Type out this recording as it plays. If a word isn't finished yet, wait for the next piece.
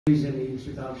Here's an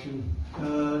introduction.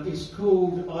 It's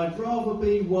called I'd Rather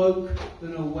Be Woke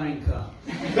Than a Wanker.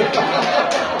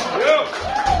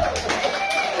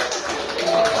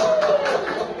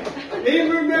 In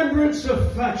remembrance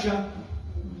of Thatcher,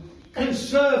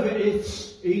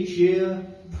 Conservatives each year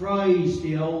praise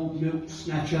the old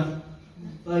milk-snatcher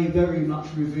they very much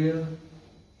revere.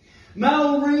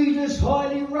 Male readers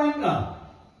highly rank her.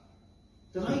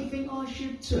 Do they think I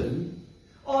should too?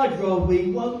 I'd rather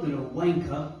be woke than a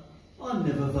wanker. I'm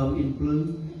never voting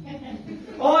blue.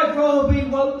 I'd rather be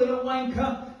woke than a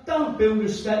wanker. Don't build a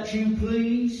statue,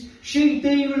 please. She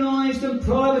demonised and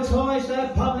privatised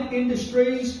our public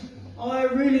industries. I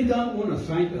really don't want to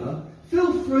thank her.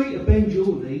 Feel free to bend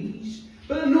your knees.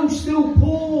 But I'm all still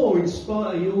poor in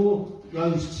spite of your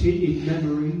rose-tinted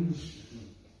memories.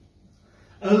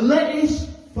 A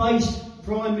lettuce-faced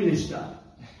Prime Minister,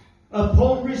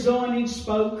 upon resigning,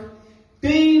 spoke,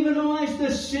 demonised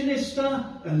the sinister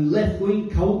and left-wing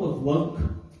cult of woke.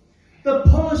 The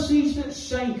policies that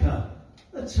sank her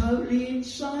are totally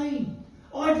insane.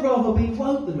 I'd rather be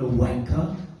woke than a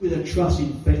wanker with a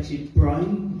truss-infected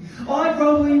brain. I'd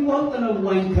rather be woke than a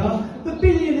wanker. The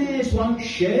billionaires won't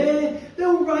share.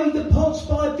 They'll raid the pots,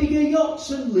 buy bigger yachts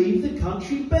and leave the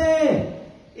country bare.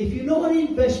 If you're not an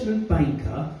investment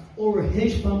banker or a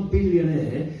hedge fund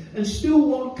billionaire and still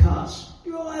want cuts,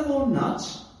 you're either on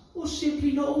nuts or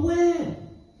simply not aware.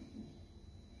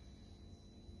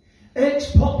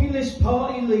 Ex-populist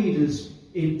party leaders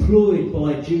employed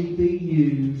by GB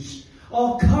News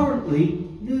are currently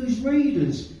news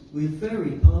readers with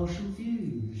very partial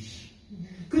views.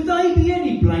 Could they be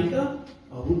any blanker?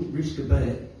 I wouldn't risk a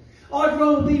bet. I'd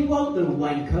rather be woke than a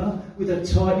wanker with a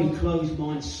tightly closed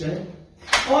mindset.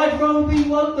 I'd rather be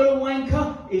woke than a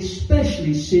wanker,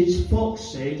 especially since Fox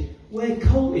said we're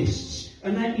cultists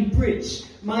and anti-Brits,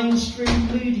 mainstream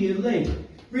media led.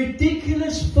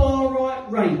 Ridiculous far-right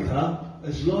rancour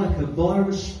as like a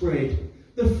virus spread.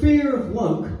 The fear of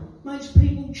woke makes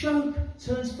people choke,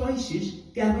 turns faces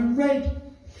gammon red.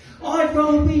 I'd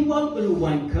rather be woke than a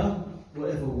wanker,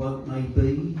 whatever woke may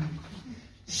be.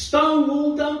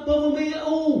 Stonewall don't bother me at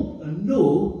all, and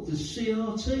nor does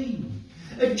CRT.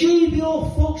 A GB or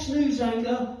Fox News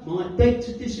anchor might beg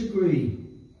to disagree,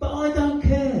 but I don't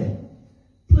care.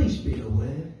 Please be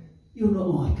aware, you're not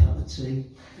my cup of tea.